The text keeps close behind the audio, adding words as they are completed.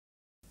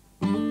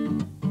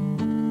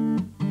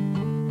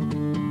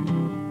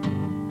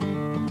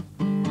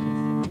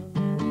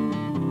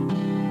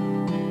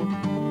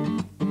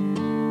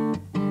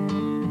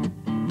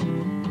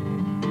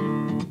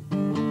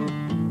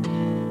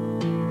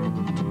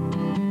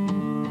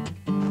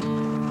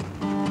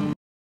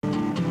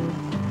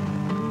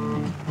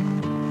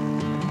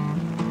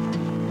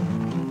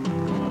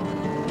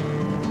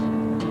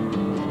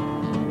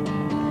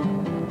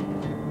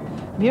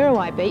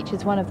Muriwai Beach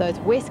is one of those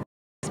west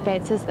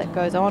expanses that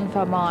goes on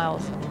for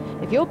miles.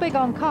 If you're big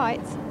on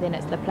kites, then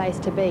it's the place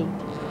to be.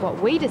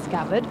 What we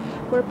discovered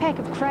were a pack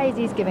of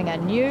crazies giving a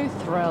new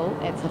thrill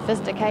and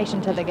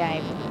sophistication to the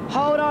game.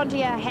 Hold on to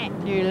your hat,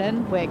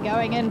 Newland. We're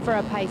going in for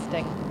a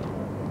pasting.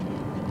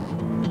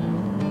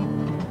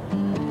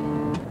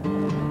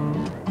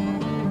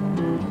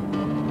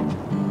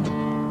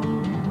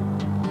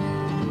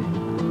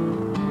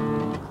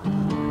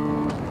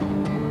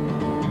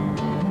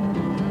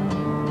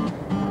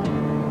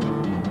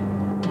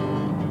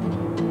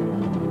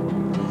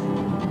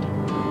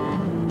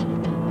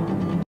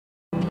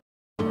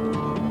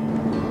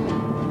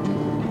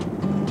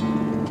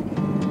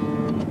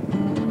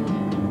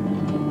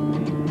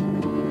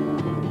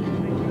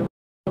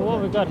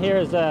 What we've got here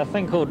is a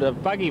thing called a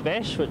buggy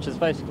bash, which is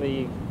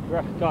basically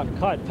got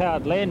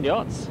kite-powered land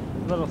yachts.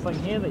 This little thing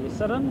here that you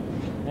sit in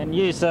and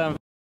use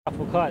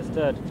powerful kites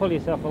to pull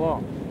yourself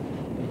along.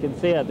 You can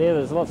see out there,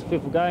 there's lots of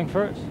people going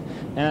for it,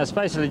 and it's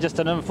basically just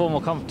an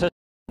informal competition.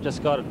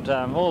 Just got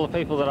all the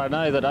people that I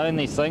know that own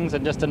these things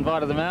and just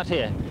invited them out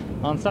here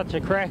on such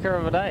a cracker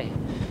of a day.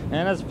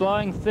 And it's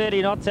blowing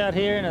 30 knots out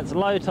here and it's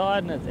low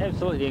tide and it's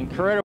absolutely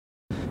incredible.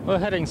 We're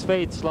hitting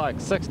speeds like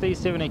 60,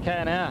 70k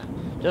an hour.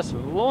 Just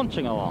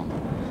launching along.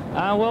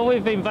 Well,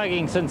 we've been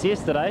buggying since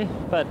yesterday,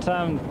 but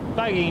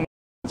buggying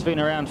has been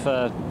around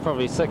for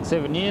probably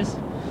 6-7 years,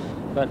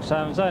 but it's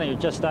only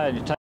just starting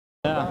to take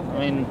now. I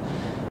mean,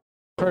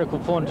 critical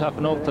point up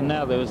in Auckland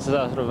now, there was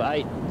sort of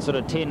 8,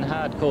 10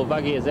 hardcore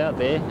buggiers out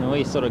there, and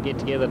we sort of get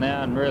together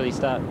now and really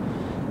start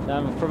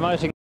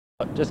promoting,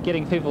 just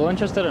getting people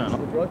interested in it.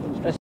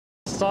 It's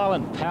the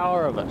silent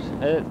power of it.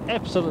 It's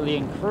absolutely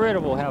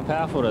incredible how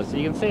powerful it is.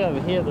 You can see over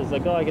here, there's a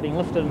guy getting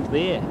lifted into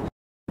the air.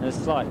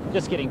 It's like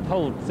just getting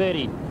pulled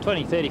 20,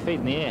 30 feet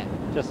in the air,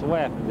 just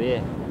way up in the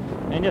air,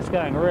 and just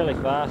going really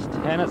fast.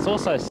 And it's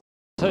also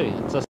too,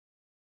 it's a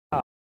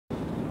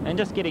and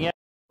just getting out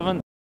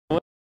of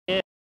the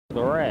air,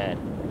 rad.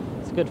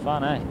 It's good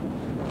fun, eh?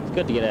 It's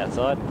good to get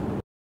outside.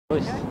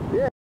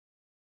 Yeah.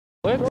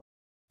 Works.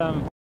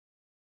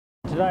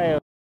 Today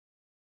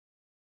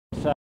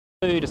it's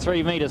 2 to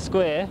 3 meters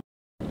square,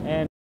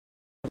 and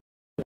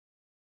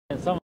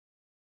some,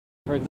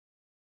 for example,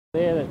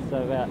 there that's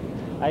about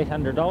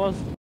 $800.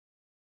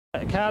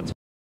 Cards,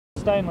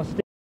 stainless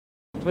steel.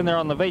 When they're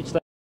on the beach,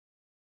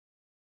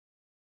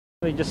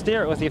 they just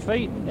steer it with your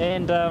feet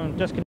and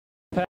just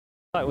control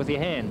it with your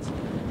hands.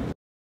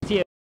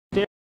 Yeah,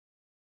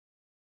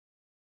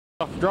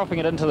 dropping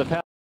it into the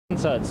power,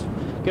 so it's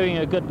giving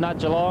you a good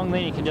nudge along.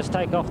 Then you can just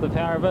take off the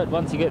power a bit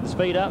once you get the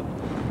speed up,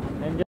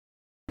 and just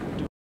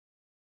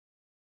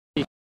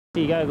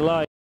you go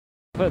low.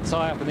 If it's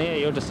high up in the air,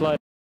 you'll just slow.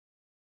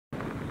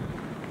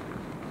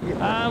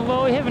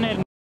 Well, we haven't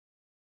had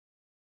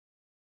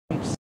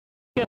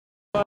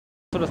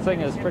sort of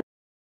thing is pretty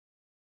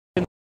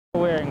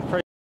wearing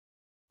pretty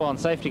on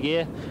safety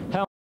gear.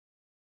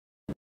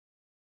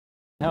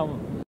 Helmet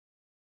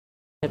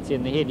hits you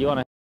in the head. You want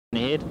to hit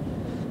in the head.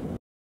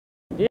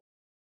 Yeah,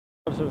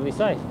 absolutely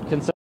safe.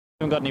 Considering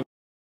we haven't got any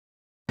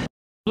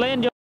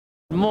land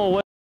more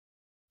work,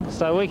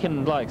 so we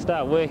can like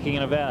start working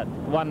in about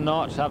 1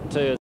 knot up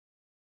to,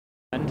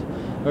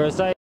 whereas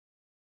they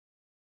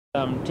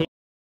 10.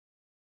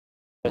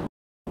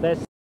 That's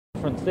the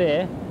difference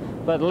there,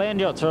 but land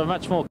yachts are a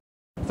much more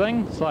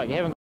thing. It's like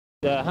having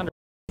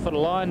 100-foot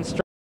line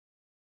straight.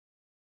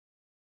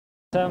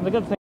 The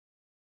good thing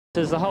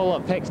is the whole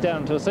lot packs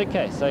down into a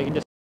suitcase, so you can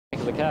just take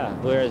it to the car.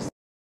 Whereas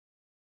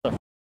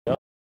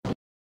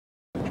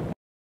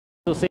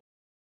you'll see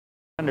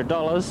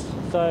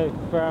 $100. So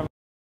for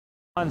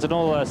lines and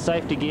all the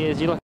safety gears,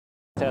 you look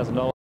at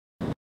 $1,000.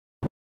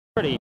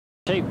 Pretty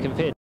cheap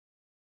compared to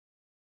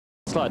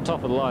it's like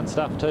top of the line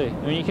stuff too.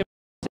 I mean, you can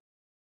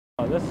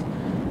like this,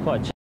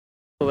 quite cheap.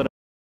 One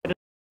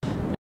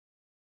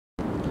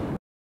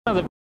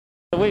of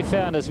the we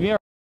found is Muriwai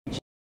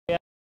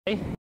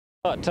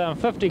got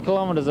 50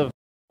 kilometres of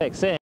black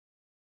sand,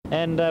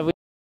 and we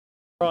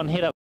on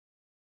head up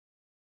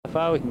how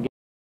far we can get,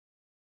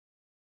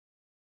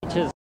 which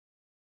is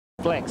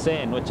black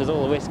sand, which is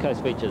all the west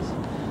coast beaches.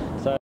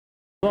 So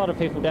a lot of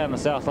people down the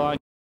south line,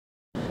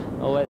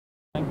 all that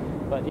thing.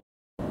 But yeah,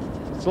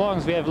 as long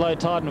as we have low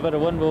tide and a bit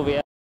of wind, we'll be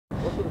out.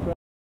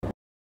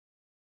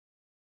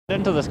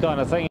 Into this kind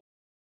of thing,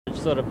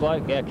 sort of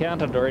bloke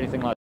accountant or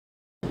anything like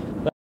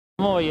that. But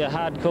more your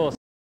hardcore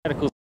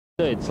radical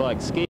dudes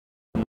like ski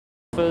and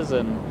jumpers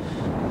and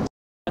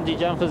bungee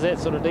jumpers, that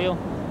sort of deal.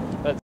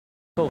 But it's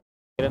cool to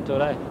get into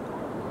it, eh?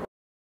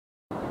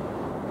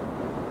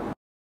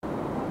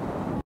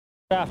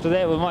 After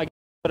that, we might get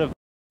a bit of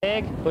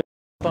tag, which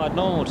is like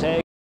normal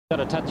tag. You've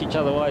got to touch each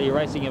other while you're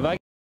racing your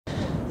buggy,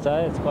 so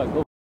it's quite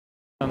cool.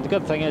 The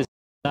good thing is,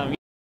 you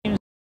can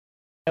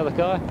the other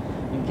guy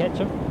and catch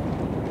him.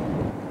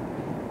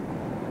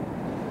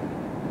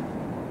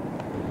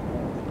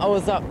 I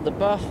was up the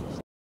buff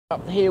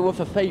up here with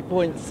a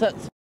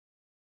 3.6.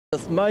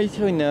 It's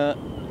motoring it.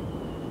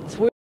 It's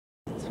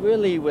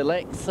really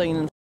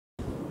relaxing.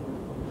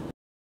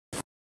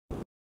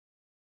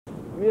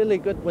 really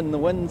good when the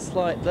wind's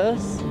like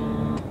this.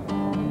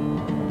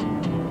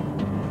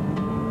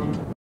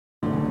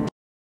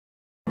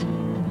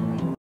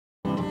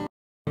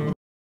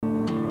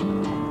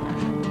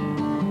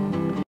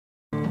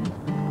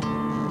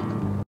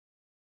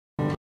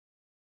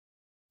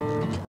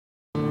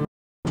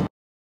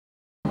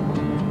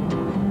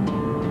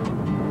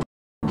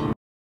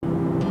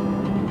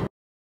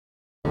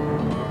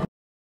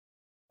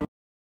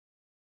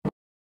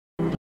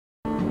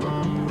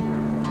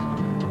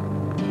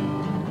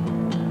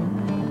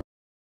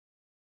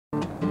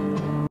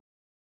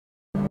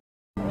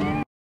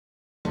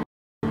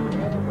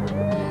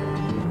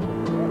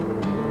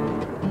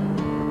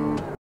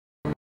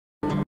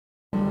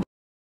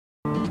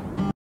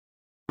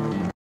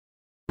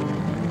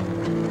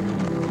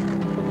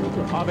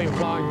 I've been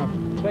flying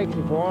the big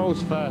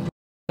royals for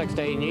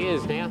 16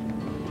 years now.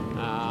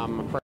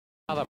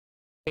 Another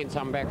sent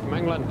some back from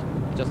England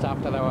just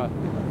after they were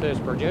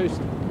first produced.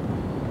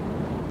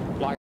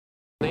 Like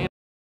then,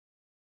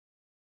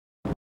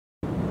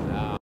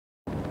 I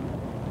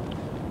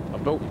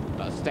built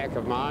a stack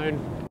of my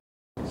own,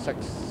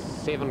 6,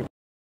 7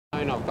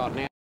 I've got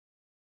now.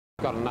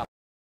 Got enough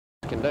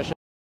condition.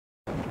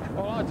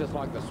 Well, I just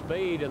like the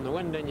speed and the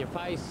wind in your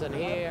face and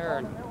here,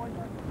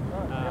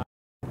 and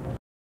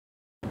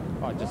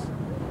I just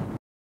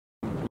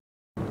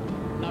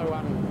no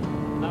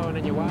one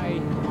in your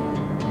way.